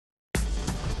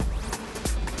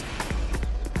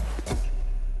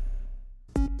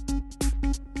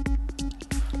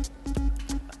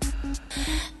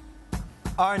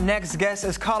Our next guest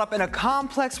is caught up in a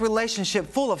complex relationship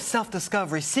full of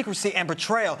self-discovery, secrecy, and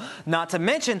betrayal. Not to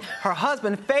mention, her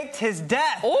husband faked his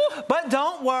death. Ooh. But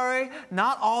don't worry,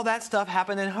 not all that stuff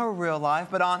happened in her real life,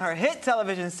 but on her hit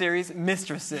television series,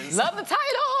 Mistresses. Love the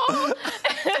title!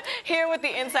 Here with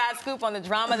the inside scoop on the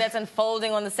drama that's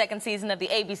unfolding on the second season of the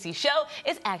ABC show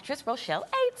is actress Rochelle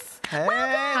Aytes. Hey,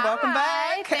 welcome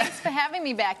back. Thanks for having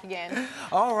me back again.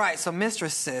 All right, so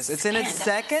Mistresses, it's in its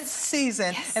second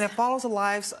season, and it follows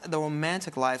the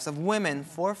romantic lives of women,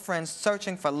 four friends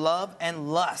searching for love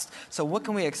and lust. So what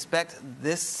can we expect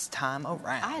this time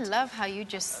around? I love how you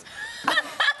just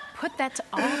put that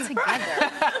all together.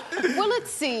 Well,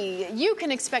 let's see. You can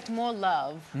expect more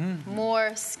love,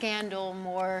 more scandal,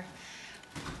 more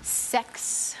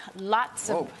sex, lots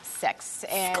of sex.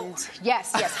 And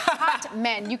yes, hot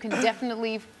men. You can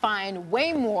definitely find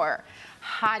way more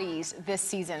hotties this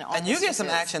season. And you get some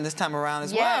action this time around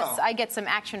as well. Yes, I get some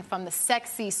action from the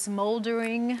sexy,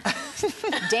 smoldering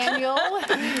Daniel,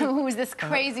 who is this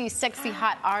crazy, sexy,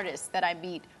 hot artist that I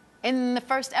meet in the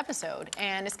first episode.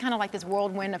 And it's kind of like this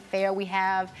whirlwind affair we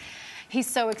have. He's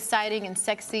so exciting and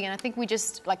sexy, and I think we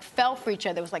just like fell for each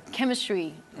other. It was like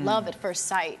chemistry, love at first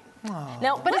sight. Aww.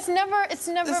 No, but it's never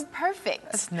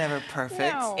perfect. It's never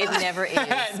perfect. No. It never is.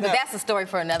 But that's a story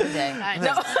for another day. I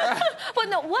know. But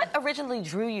no, what originally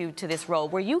drew you to this role?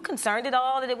 Were you concerned at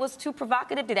all that it was too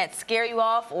provocative? Did that scare you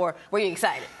off, or were you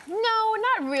excited? No,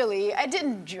 not really. I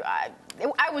didn't.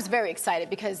 I was very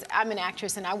excited because I'm an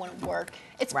actress and I want to work.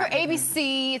 It's for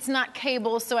ABC. It's not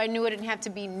cable, so I knew it didn't have to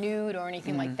be nude or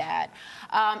anything like that.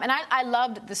 And I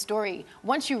loved the story.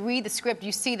 Once you read the script,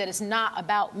 you see that it's not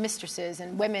about mistresses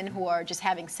and women who are just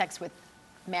having sex with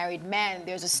married men.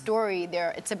 There's a story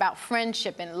there. It's about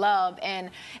friendship and love,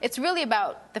 and it's really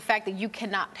about the fact that you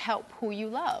cannot help who you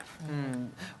love.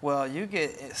 Well, you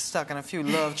get stuck in a few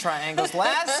love triangles.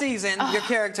 Last season, your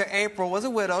character April was a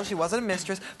widow. She wasn't a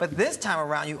mistress, but this time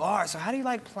around you are. So how do you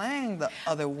like playing the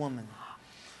other woman?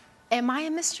 Am I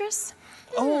a mistress?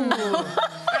 Oh.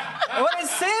 Well, it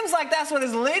seems like that's what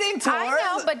it's leading towards.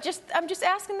 I know, but I'm just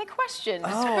asking the question.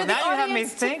 It's for the now you have me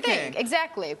audience to thinking. think.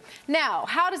 Exactly. Now,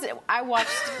 how does it? I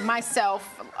watched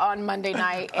myself on Monday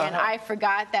night, and I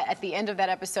forgot that at the end of that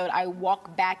episode, I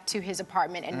walk back to his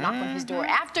apartment and knock on his door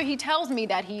after he tells me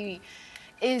that he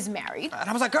is married. And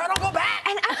I was like, girl, don't go back.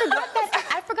 And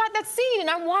I forgot that scene, and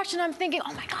I'm watching, I'm thinking,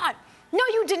 oh my God. No,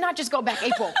 you did not just go back,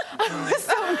 April. I was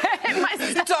so mad at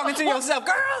myself. You're talking to yourself,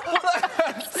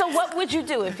 girl. So what would you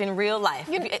do if in real life?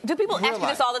 Do people ask you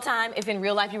this all the time, if in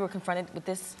real life you were confronted with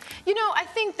this? You know, I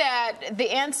think that the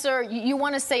answer, you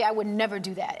want to say I would never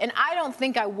do that. And I don't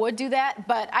think I would do that,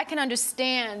 but I can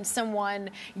understand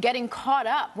someone getting caught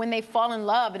up when they fall in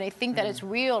love and they think that it's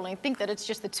real and they think that it's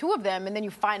just the two of them, and then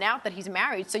you find out that he's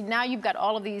married. So now you've got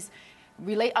all of these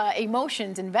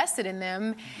emotions invested in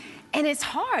them. And it's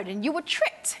hard, and you were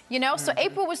tricked, you know? So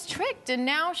April was tricked, and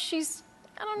now she's,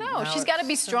 I don't know, she's got to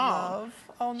be strong.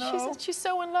 Oh, no. She's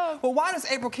so in love. Well, why does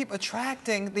April keep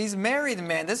attracting these married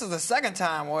men? This is the second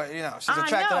time where, you know, she's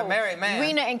attracted a married man.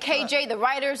 Rena and KJ, the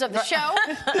writers of the show.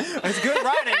 It's good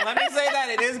writing. Let me say that.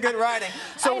 It is good writing.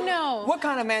 So I know. What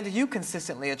kind of man do you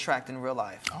consistently attract in real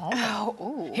life?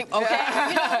 Okay. You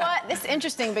know what? It's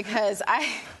interesting because I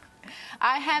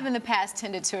have in the past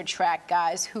tended to attract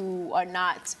guys who are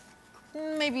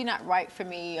maybe not right for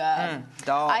me.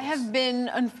 Dogs. I have been,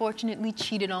 unfortunately,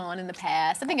 cheated on in the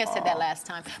past. I think I said that last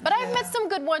time. But I've met some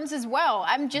good ones as well.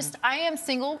 I am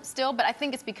single still, but I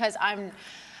think it's because I'm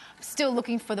still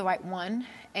looking for the right one.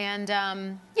 And,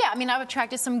 yeah, I mean, I've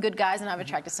attracted some good guys and I've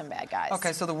attracted some bad guys.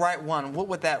 Okay, so the right one, what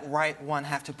would that right one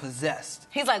have to possess?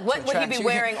 He's like, what would he be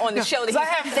wearing on the show that I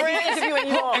have friends interviewing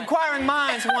you on? Inquiring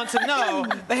minds want to know.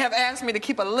 They have asked me to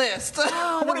keep a list.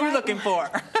 What are you looking for?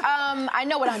 I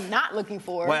know what I'm not looking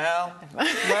for. Well.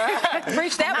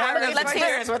 Preach that one. Let's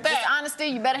hear it. Just honesty.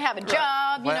 You better have a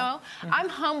job, you know. I'm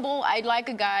humble. I like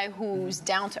a guy who's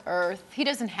down to earth. He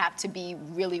doesn't have to be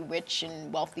really rich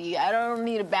and wealthy. I don't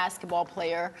need a basketball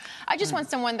player. I just want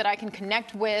someone that I can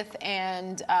connect with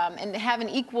and have an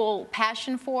equal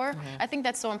passion for. I think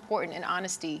that's so important, and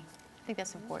honesty. I think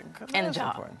that's important. And a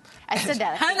job. I said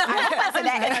that. I said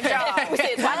that, and a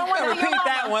job. I don't want to repeat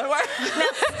that one.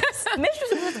 Now,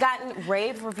 Mistresses has gotten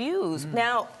rave reviews.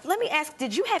 Now, let me ask,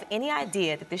 did you have any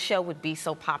idea that this show would be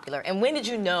so popular? And when did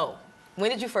you know?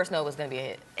 When did you first know it was going to be a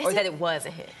hit? Or that it was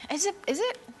a hit? Is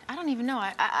it? I don't even know.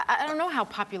 I don't know how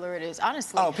popular it is,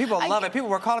 honestly. Oh, people love it. People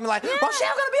were calling me like, Rochelle's going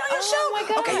to be on your show. Oh, my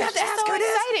God. Okay, you have to ask her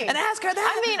this and ask her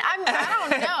that. I mean, I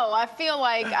don't know. I feel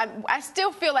like, I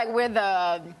still feel like we're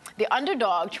the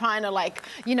underdog trying to, like,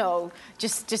 you know,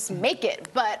 just make it.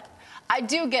 But I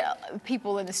do get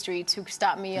people in the streets who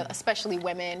stop me, especially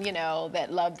women, you know,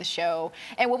 that love the show.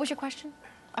 And what was your question?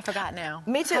 I forgot now.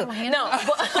 Me too. No,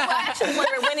 well, I actually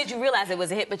wondering when did you realize it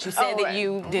was a hit, but you said that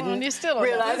you didn't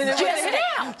realize it was a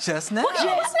hit. Just now.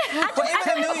 Just now. Well,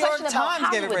 even the New York Times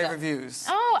gave it great reviews.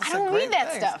 Oh, I don't read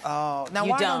that stuff. Oh, now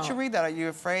why don't you read that? Are you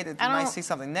afraid that you might see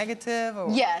something negative? Or?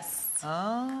 Yes.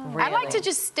 Oh, really? I like to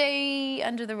just stay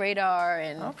under the radar,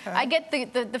 and I get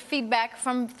the feedback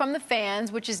from the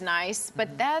fans, which is nice,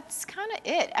 but that's kind of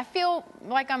it. I feel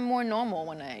like I'm more normal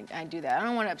when I do that. I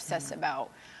don't want to obsess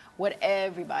about what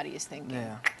everybody is thinking.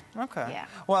 Yeah. Okay. Yeah.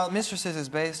 Well, Mistresses is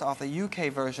based off the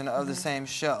UK version of the same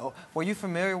show. Were you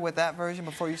familiar with that version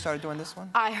before you started doing this one?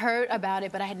 I heard about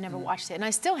it, but I had never watched it, and I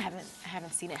still haven't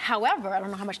seen it. However, I don't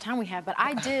know how much time we have, but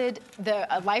I did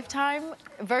a Lifetime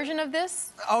version of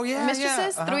this. Oh yeah,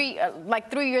 Mistresses, yeah.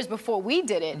 3 years before we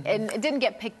did it, and it didn't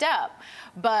get picked up.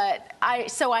 But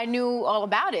I knew all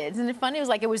about it. Isn't it funny? It was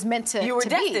like it was meant to. You were to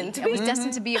destined to be. I was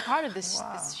destined to be a part of this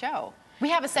show. We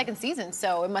have a second season,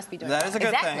 so it must be doing That is a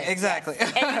good thing. Exactly.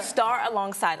 Yes. And you star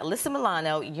alongside Alyssa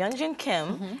Milano, Yoonjin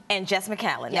Kim, and Jess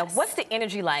McCallan. Now, what's the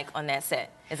energy like on that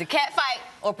set? Is it cat fight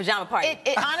or pajama party?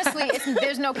 Honestly,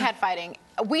 there's no cat fighting.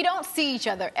 We don't see each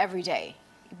other every day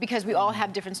because we all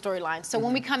have different storylines. So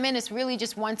when we come in, it's really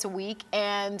just once a week,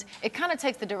 and it kind of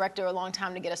takes the director a long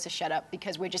time to get us to shut up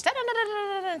because we're just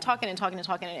talking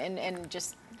and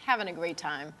just having a great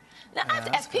time. Now,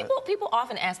 as people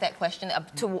often ask that question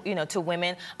to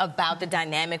women about the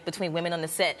dynamic between women on the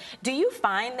set. Do you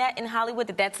find that in Hollywood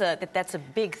that's a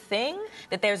big thing,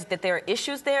 that there are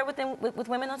issues there with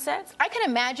women on sets? I can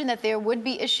imagine that there would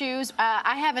be issues.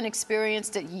 I haven't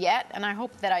experienced it yet, and I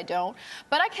hope that I don't.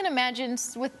 But I can imagine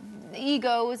with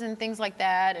egos and things like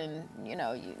that, and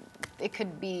it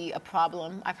could be a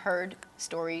problem. I've heard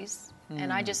stories,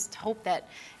 and I just hope that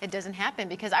it doesn't happen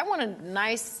because I want a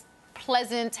nice,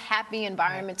 pleasant, happy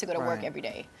environment to go to work every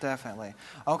day. Definitely.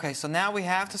 Okay, so now we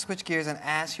have to switch gears and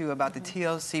ask you about the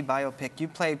TLC biopic. You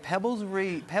played Pebbles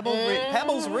Reed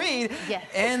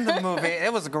in the movie.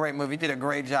 It was a great movie. You did a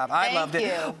great job. I loved it.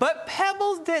 Thank you. But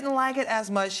Pebbles didn't like it as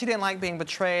much. She didn't like being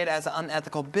portrayed as an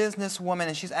unethical businesswoman,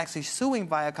 and she's actually suing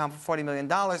Viacom for $40 million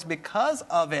because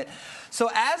of it. So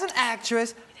as an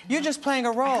actress, you're just playing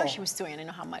a role. I heard she was suing. I didn't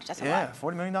know how much. That's a lot. Yeah,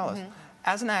 $40 million.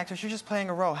 As an actress, you're just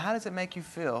playing a role. How does it make you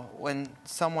feel when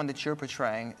someone that you're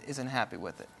portraying isn't happy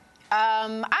with it?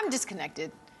 I'm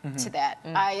disconnected to that.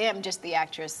 I am just the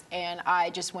actress, and I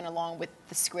just went along with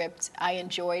the script. I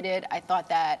enjoyed it. I thought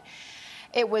that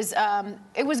it was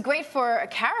great for a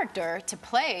character to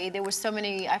play. There were so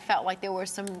many. I felt like there were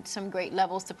some great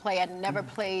levels to play. I'd never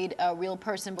played a real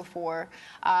person before.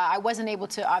 I wasn't able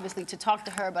to obviously to talk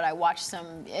to her, but I watched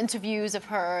some interviews of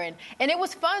her, and it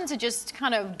was fun to just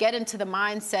kind of get into the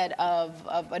mindset of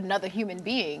another human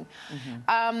being.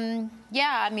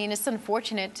 Yeah, I mean, it's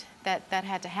unfortunate that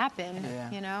had to happen,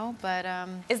 but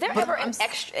is there ever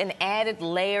an added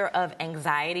layer of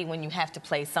anxiety when you have to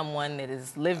play someone that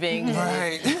is living,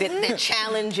 that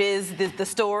challenges the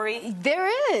story?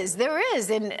 There is,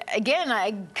 and again,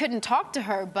 I couldn't talk to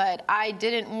her, but I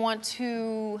didn't want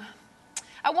to.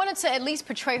 I wanted to at least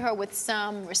portray her with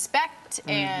some respect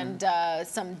and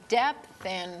some depth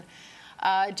and.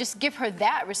 Just give her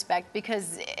that respect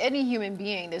because any human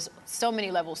being, there's so many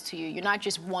levels to you. You're not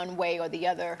just one way or the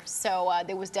other. So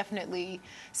there was definitely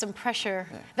some pressure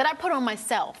that I put on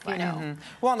myself, you know.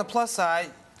 Well, on the plus side,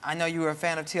 I know you were a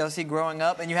fan of TLC growing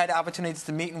up, and you had the opportunities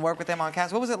to meet and work with them on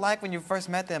cast. What was it like when you first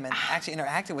met them and actually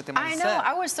interacted with them on set? I know.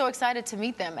 I was so excited to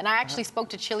meet them. And I actually spoke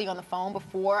to Chili on the phone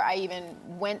before I even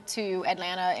went to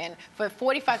Atlanta. And for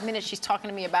 45 minutes, she's talking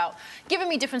to me about giving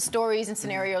me different stories and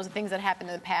scenarios and things that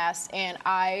happened in the past. And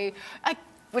I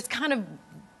was kind of...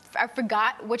 I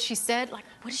forgot what she said. Like,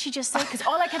 what did she just say? Because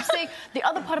all I kept saying, the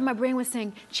other part of my brain was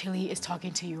saying, Chili is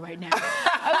talking to you right now.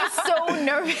 I was so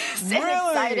nervous and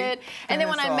excited. And then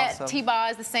when I met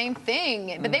T-Boz, the same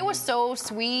thing. But they were so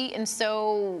sweet and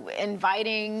so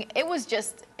inviting. It was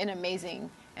just an amazing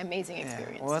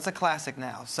experience. Well, it's a classic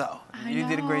now, so you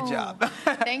did a great job.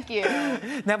 Thank you.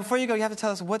 Now, before you go, you have to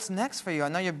tell us what's next for you. I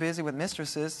know you're busy with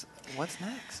Mistresses. What's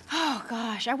next? Oh,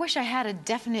 gosh. I wish I had a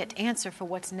definite answer for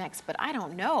what's next, but I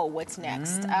don't know what's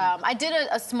next. I did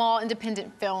a small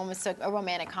independent film. It's a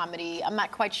romantic comedy. I'm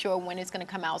not quite sure when it's going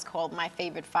to come out. It's called My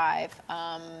Favorite Five.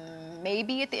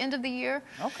 Maybe at the end of the year.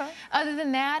 Okay. Other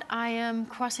than that, I am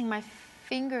crossing my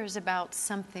fingers about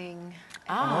something.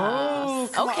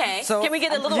 Okay. So, can we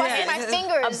get a little hint my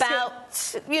fingers about,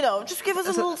 just give us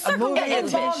a little circle. It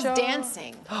involves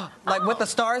dancing. Like with the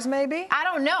stars, maybe? I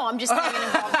don't know. I'm just thinking it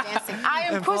involves dancing. I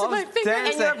am crossing my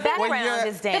fingers. And your background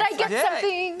is dancing. Did I get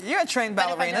something? You're a trained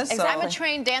ballerina, so I'm a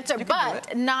trained dancer,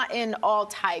 but not in all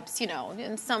types. You know,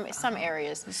 in some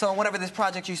areas. So whatever this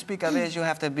project you speak of is, you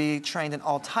have to be trained in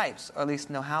all types, or at least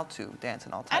know how to dance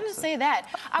in all types. I didn't say that.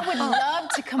 I would love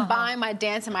to combine my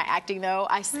dance and my acting, though.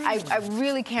 I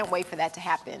really can't wait for that to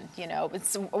happen. You know,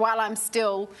 while I'm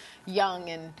still young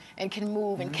and can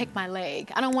move and kick my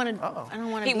leg. I don't want to. I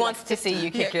don't want to. He wants to see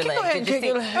you kick your leg. Go ahead and kick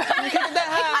your leg.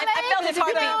 I felt his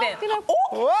heartbeat then.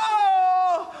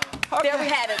 Whoa! Okay. There we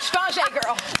had it. Strange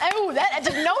girl. Oh, that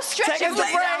took no stretching Take us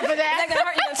to break. for that.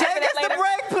 Take us to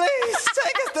break, please.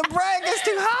 Take us to break. It's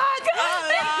too hot.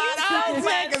 Thank you so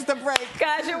much. Take us to break.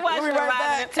 Guys, you're watching We'll be right Rise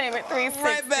back. Entertainment 360.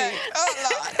 Right back. Oh,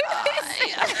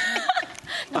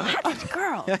 Lord.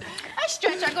 Girl. I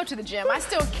stretch. I go to the gym. I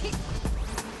still keep.